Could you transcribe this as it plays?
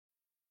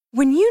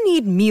When you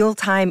need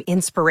mealtime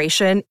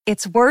inspiration,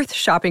 it's worth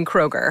shopping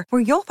Kroger,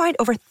 where you'll find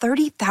over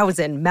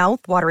 30,000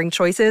 mouth-watering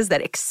choices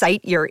that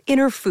excite your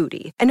inner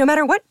foodie. And no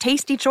matter what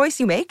tasty choice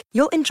you make,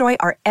 you'll enjoy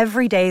our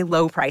everyday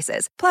low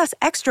prices, plus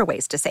extra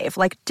ways to save,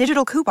 like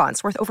digital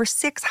coupons worth over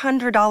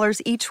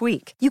 $600 each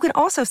week. You can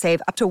also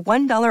save up to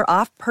 $1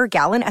 off per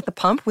gallon at the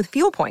pump with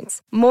fuel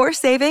points. More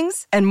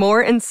savings and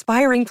more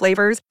inspiring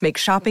flavors make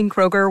shopping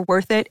Kroger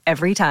worth it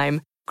every time.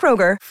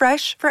 Kroger,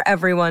 fresh for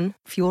everyone.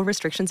 Fuel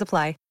restrictions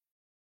apply.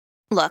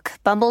 Look,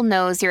 Bumble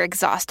knows you're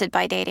exhausted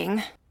by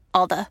dating.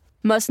 All the,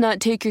 must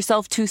not take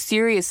yourself too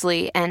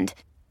seriously, and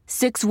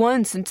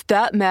 6'1" since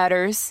that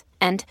matters,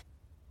 and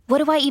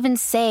what do I even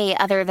say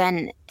other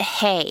than,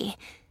 hey?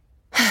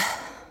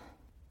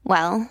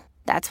 Well,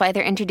 that's why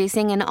they're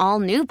introducing an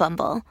all-new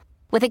Bumble,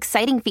 with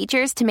exciting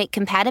features to make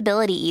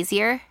compatibility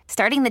easier,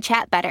 starting the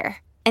chat better,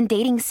 and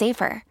dating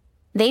safer.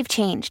 They've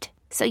changed,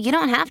 so you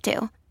don't have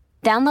to.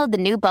 Download the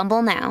new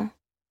Bumble now.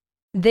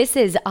 This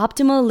is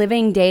Optimal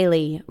Living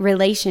Daily,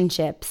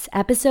 Relationships,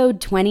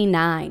 episode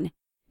 29.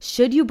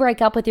 Should you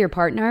break up with your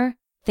partner?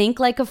 Think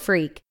Like a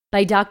Freak,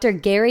 by Dr.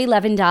 Gary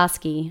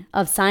Lewandowski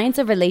of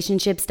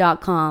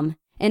scienceofrelationships.com.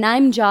 And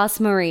I'm Joss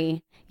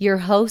Marie, your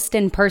host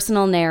and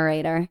personal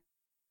narrator.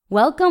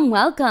 Welcome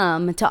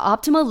to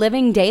Optimal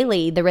Living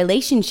Daily, the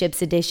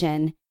Relationships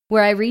edition,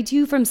 where I read to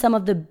you from some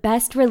of the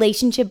best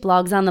relationship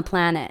blogs on the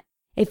planet.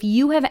 If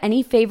you have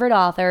any favorite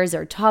authors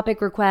or topic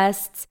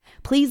requests,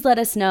 please let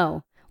us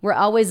know. We're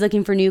always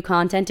looking for new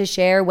content to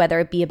share, whether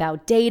it be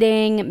about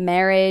dating,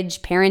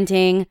 marriage,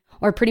 parenting,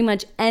 or pretty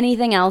much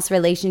anything else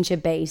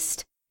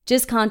relationship-based.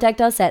 Just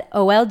contact us at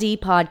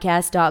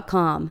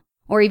oldpodcast.com.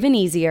 Or even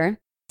easier,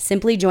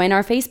 simply join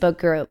our Facebook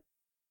group.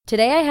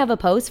 Today I have a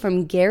post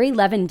from Gary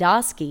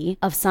Lewandowski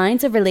of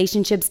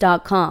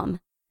scienceofrelationships.com.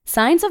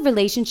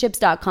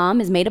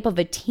 Scienceofrelationships.com is made up of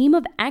a team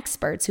of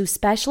experts who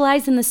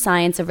specialize in the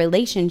science of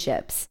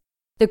relationships.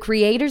 The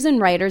creators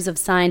and writers of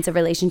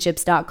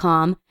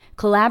scienceofrelationships.com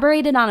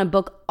collaborated on a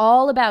book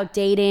all about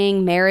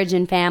dating, marriage,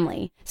 and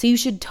family, so you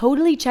should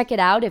totally check it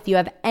out if you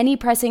have any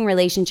pressing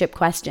relationship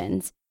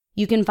questions.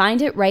 You can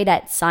find it right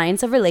at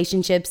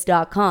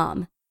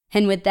scienceofrelationships.com.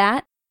 And with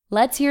that,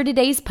 let's hear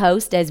today's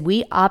post as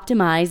we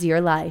optimize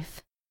your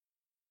life.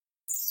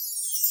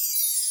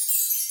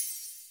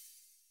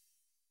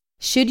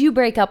 Should you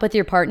break up with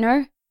your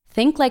partner?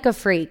 Think Like a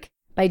Freak,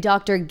 by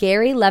Dr.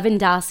 Gary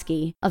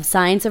Lewandowski of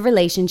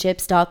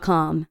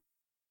scienceofrelationships.com.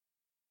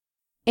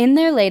 In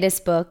their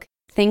latest book,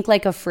 Think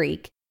Like a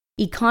Freak,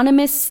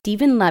 economist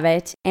Stephen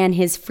Levitt and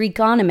his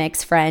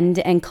Freakonomics friend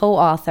and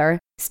co-author,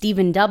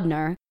 Stephen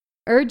Dubner,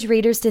 urge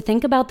readers to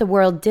think about the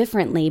world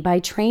differently by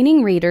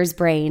training readers'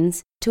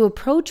 brains to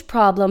approach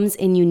problems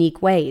in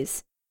unique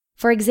ways.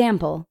 For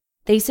example,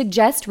 they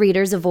suggest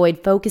readers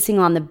avoid focusing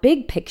on the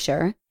big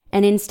picture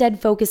and instead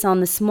focus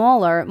on the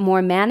smaller,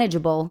 more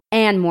manageable,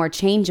 and more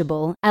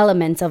changeable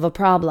elements of a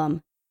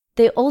problem.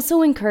 They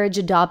also encourage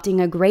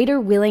adopting a greater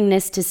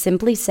willingness to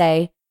simply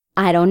say,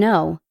 I don't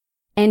know,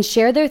 and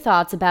share their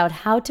thoughts about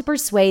how to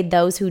persuade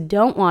those who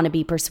don't want to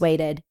be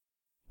persuaded.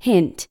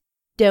 Hint,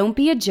 don't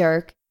be a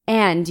jerk,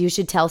 and you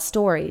should tell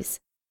stories.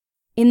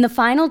 In the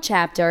final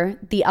chapter,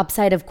 The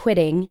Upside of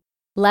Quitting,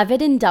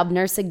 Levitt and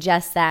Dubner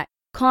suggest that,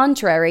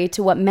 contrary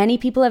to what many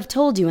people have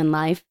told you in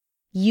life,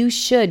 you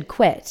should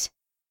quit.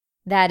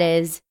 That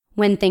is,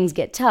 when things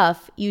get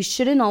tough, you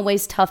shouldn't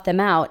always tough them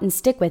out and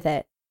stick with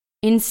it.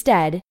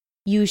 Instead,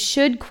 you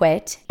should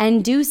quit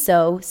and do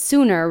so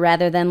sooner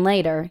rather than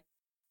later.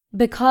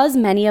 Because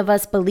many of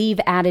us believe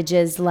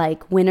adages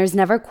like winners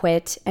never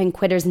quit and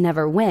quitters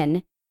never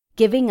win,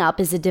 giving up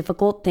is a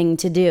difficult thing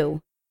to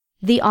do.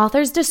 The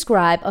authors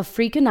describe a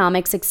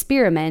Freakonomics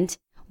experiment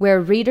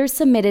where readers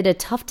submitted a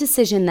tough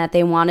decision that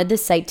they wanted the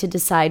site to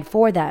decide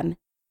for them.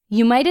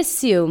 You might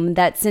assume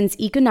that since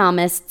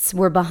economists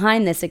were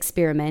behind this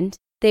experiment,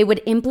 they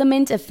would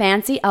implement a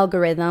fancy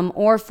algorithm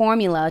or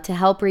formula to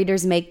help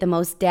readers make the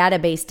most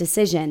data-based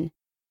decision.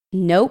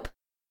 Nope.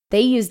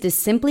 They used a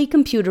simply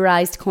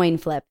computerized coin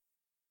flip.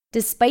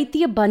 Despite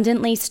the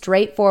abundantly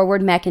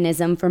straightforward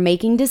mechanism for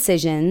making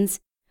decisions,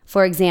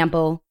 for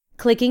example,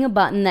 clicking a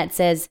button that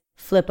says,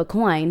 flip a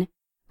coin,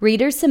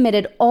 readers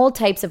submitted all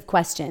types of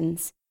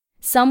questions.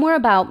 Some were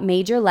about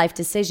major life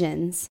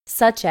decisions,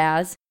 such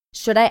as,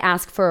 should I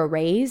ask for a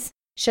raise?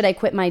 Should I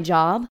quit my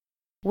job?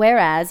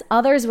 Whereas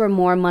others were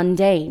more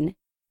mundane.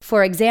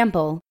 For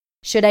example,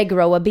 should I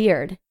grow a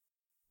beard?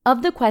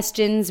 Of the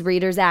questions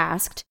readers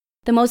asked,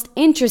 the most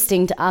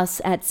interesting to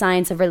us at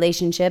Science of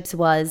Relationships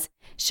was,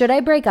 should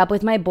I break up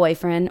with my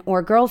boyfriend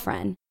or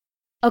girlfriend?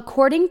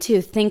 According to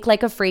Think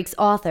Like a Freak's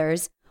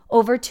authors,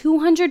 over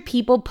 200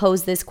 people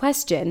posed this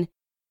question,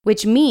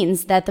 which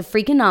means that the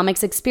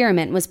Freakonomics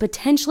experiment was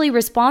potentially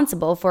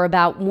responsible for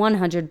about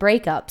 100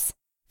 breakups,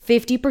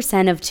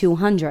 50% of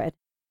 200.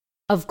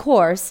 Of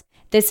course,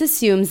 this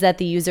assumes that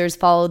the users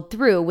followed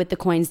through with the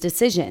coin's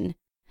decision.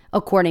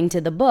 According to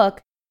the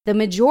book, the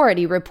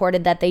majority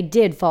reported that they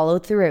did follow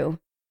through.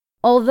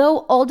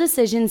 Although all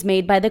decisions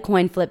made by the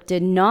coin flip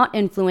did not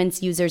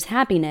influence users'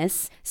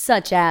 happiness,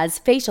 such as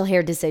facial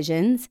hair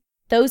decisions,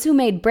 Those who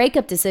made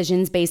breakup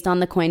decisions based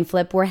on the coin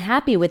flip were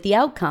happy with the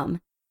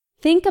outcome.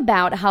 Think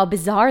about how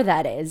bizarre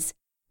that is.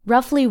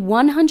 Roughly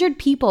 100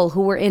 people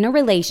who were in a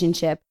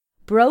relationship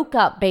broke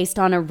up based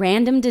on a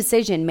random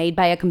decision made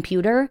by a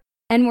computer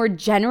and were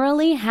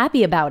generally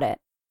happy about it.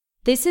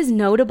 This is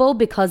notable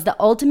because the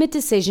ultimate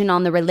decision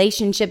on the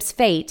relationship's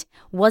fate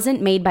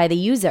wasn't made by the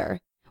user,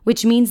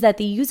 which means that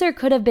the user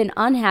could have been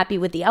unhappy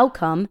with the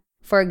outcome.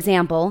 For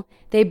example,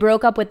 they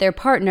broke up with their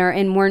partner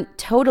and weren't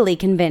totally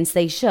convinced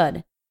they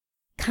should.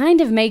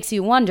 Kind of makes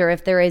you wonder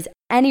if there is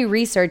any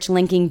research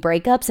linking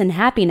breakups and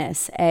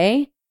happiness,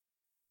 eh?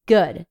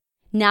 Good.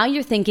 Now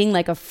you're thinking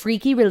like a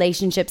freaky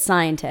relationship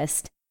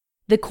scientist.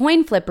 The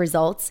coin flip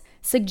results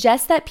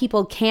suggest that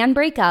people can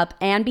break up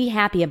and be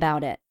happy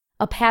about it,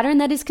 a pattern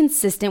that is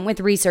consistent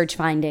with research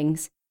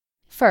findings.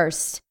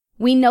 First,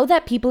 we know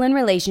that people in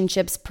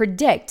relationships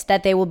predict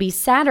that they will be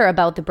sadder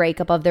about the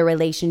breakup of their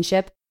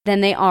relationship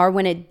than they are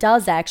when it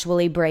does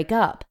actually break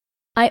up.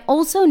 I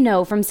also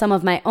know from some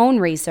of my own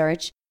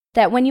research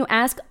that when you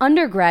ask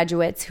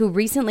undergraduates who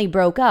recently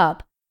broke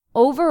up,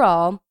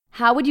 overall,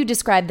 how would you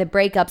describe the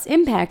breakup's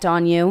impact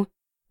on you?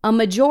 A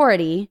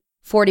majority,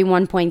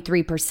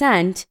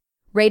 41.3%,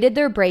 rated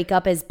their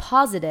breakup as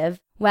positive,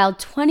 while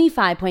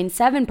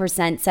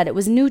 25.7% said it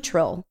was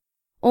neutral.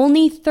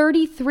 Only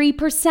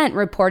 33%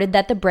 reported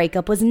that the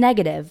breakup was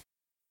negative.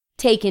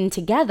 Taken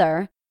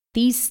together,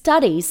 these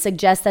studies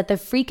suggest that the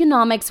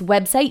Freakonomics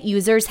website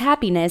users'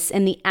 happiness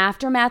in the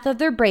aftermath of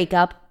their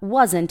breakup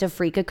wasn't a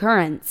freak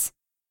occurrence.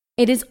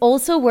 It is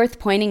also worth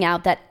pointing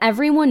out that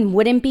everyone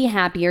wouldn't be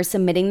happier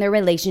submitting their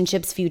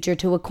relationship's future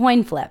to a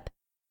coin flip.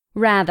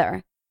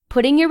 Rather,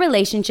 putting your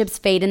relationship's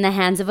fate in the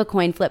hands of a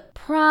coin flip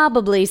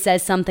probably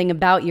says something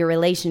about your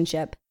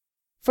relationship.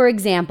 For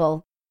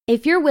example,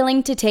 if you're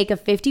willing to take a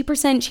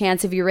 50%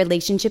 chance of your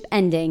relationship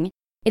ending,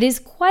 it is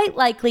quite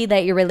likely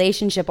that your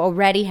relationship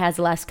already has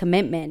less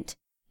commitment.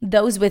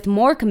 Those with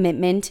more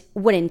commitment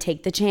wouldn't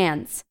take the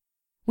chance.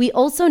 We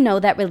also know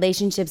that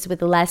relationships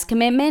with less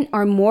commitment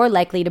are more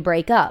likely to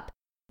break up,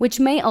 which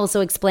may also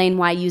explain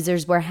why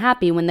users were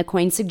happy when the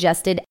coin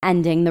suggested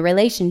ending the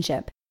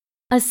relationship.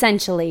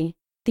 Essentially,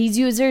 these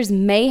users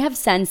may have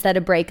sensed that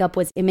a breakup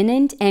was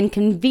imminent and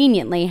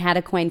conveniently had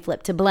a coin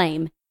flip to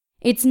blame.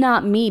 It's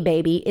not me,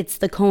 baby, it's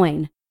the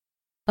coin.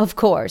 Of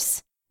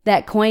course,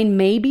 that coin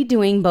may be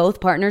doing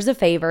both partners a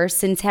favor,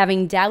 since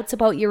having doubts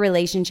about your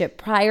relationship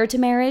prior to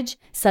marriage,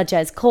 such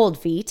as cold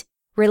feet,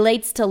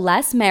 relates to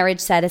less marriage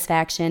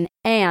satisfaction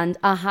and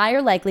a higher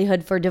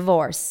likelihood for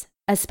divorce,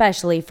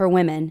 especially for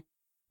women.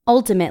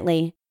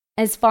 Ultimately,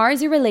 as far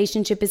as your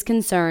relationship is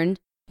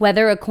concerned,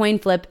 whether a coin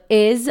flip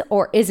is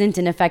or isn't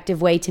an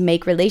effective way to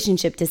make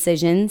relationship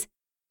decisions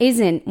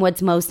isn't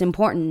what's most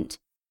important.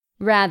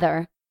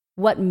 Rather,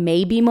 what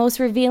may be most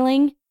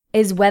revealing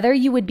is whether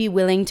you would be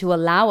willing to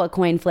allow a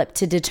coin flip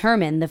to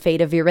determine the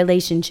fate of your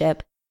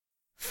relationship.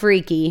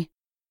 Freaky.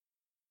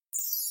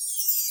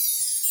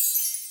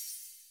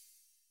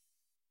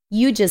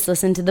 You just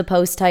listened to the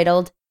post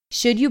titled,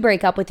 "Should You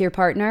Break Up with Your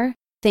Partner?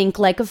 Think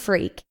Like a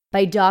Freak,"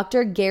 by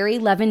Dr. Gary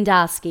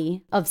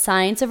Lewandowski of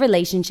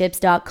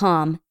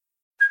scienceofrelationships.com.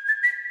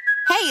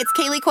 Hey, it's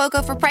Kaylee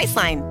Cuoco for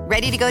Priceline.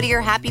 Ready to go to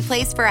your happy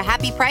place for a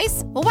happy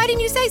price? Well, why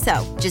didn't you say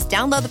so? Just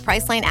download the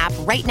Priceline app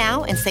right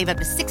now and save up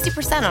to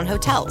 60% on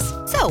hotels.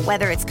 So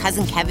whether it's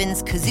Cousin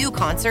Kevin's Kazoo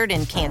Concert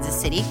in Kansas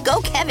City,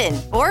 go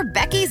Kevin, or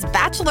Becky's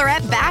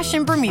Bachelorette Bash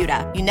in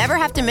Bermuda, you never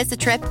have to miss a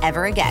trip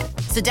ever again.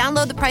 So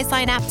download the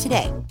Priceline app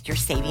today. Your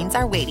savings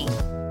are waiting.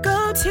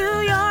 Go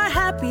to your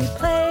happy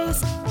place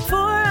for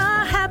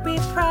a happy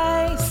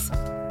price.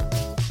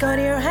 Go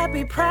to your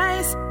happy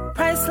price,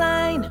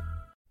 Priceline.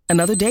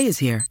 Another day is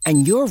here,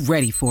 and you're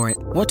ready for it.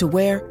 What to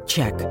wear?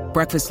 Check.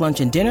 Breakfast, lunch,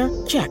 and dinner?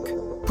 Check.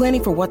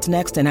 Planning for what's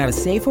next and how to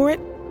save for it?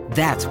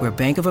 That's where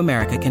Bank of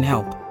America can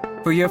help.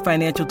 For your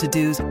financial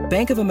to-dos,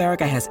 Bank of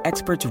America has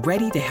experts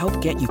ready to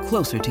help get you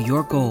closer to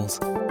your goals.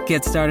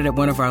 Get started at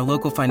one of our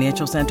local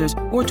financial centers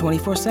or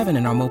 24/7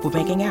 in our mobile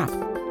banking app.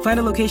 Find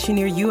a location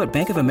near you at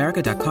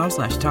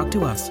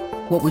bankofamerica.com/talktous.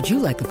 What would you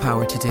like the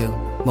power to do?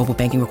 Mobile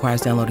banking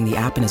requires downloading the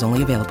app and is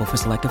only available for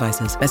select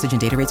devices. Message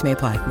and data rates may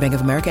apply. Bank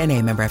of America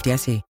NA, member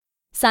FDIC.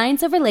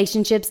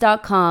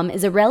 Scienceofrelationships.com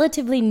is a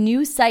relatively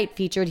new site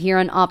featured here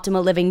on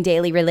Optimal Living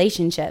Daily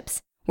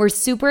Relationships. We're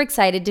super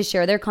excited to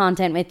share their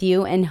content with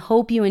you and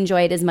hope you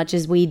enjoy it as much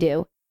as we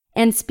do.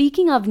 And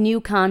speaking of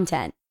new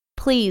content,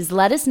 please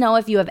let us know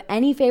if you have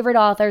any favorite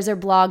authors or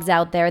blogs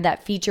out there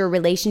that feature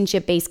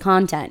relationship-based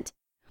content.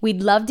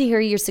 We'd love to hear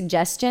your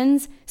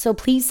suggestions, so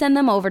please send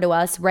them over to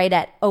us right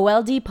at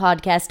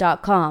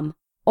oldpodcast.com.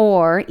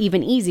 Or,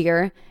 even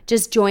easier,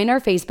 just join our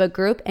Facebook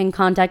group and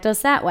contact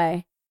us that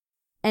way.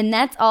 And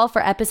that's all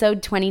for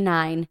episode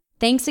 29.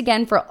 Thanks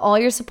again for all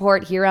your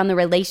support here on the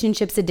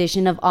Relationships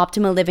edition of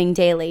Optimal Living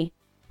Daily.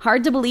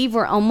 Hard to believe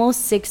we're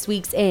almost 6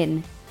 weeks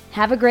in.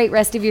 Have a great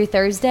rest of your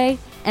Thursday,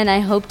 and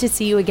I hope to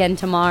see you again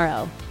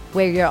tomorrow,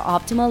 where your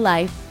optimal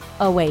life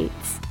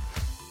awaits.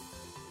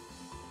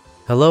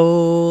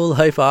 Hello,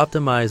 Life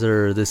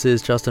Optimizer. This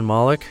is Justin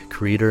Malik,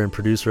 creator and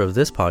producer of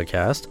this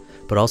podcast,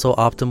 but also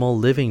Optimal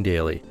Living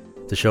Daily.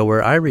 the show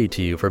where I read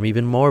to you from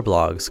even more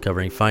blogs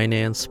covering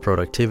finance,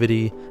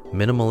 productivity,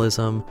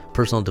 minimalism,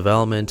 personal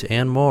development,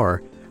 and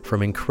more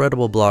from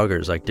incredible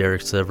bloggers like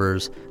Derek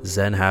Sivers,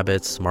 Zen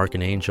Habits, Mark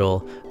and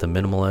Angel, The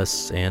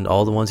Minimalists, and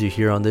all the ones you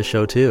hear on this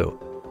show too.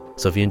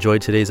 So if you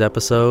enjoyed today's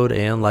episode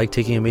and like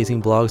taking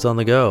amazing blogs on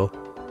the go,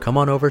 come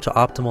on over to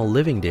Optimal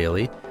Living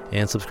Daily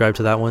and subscribe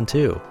to that one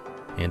too.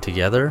 And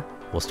together,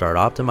 we'll start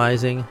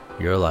optimizing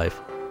your life.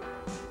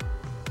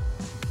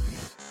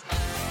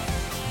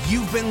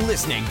 You've been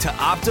listening to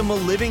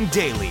Optimal Living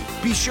Daily.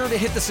 Be sure to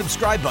hit the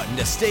subscribe button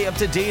to stay up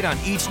to date on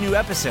each new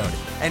episode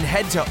and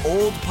head to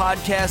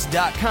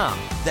oldpodcast.com.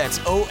 That's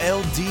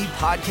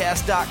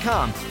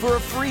OLDpodcast.com for a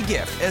free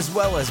gift as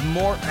well as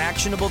more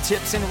actionable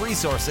tips and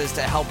resources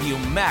to help you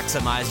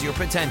maximize your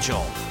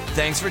potential.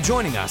 Thanks for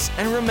joining us,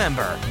 and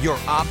remember, your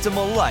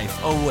optimal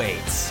life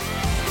awaits.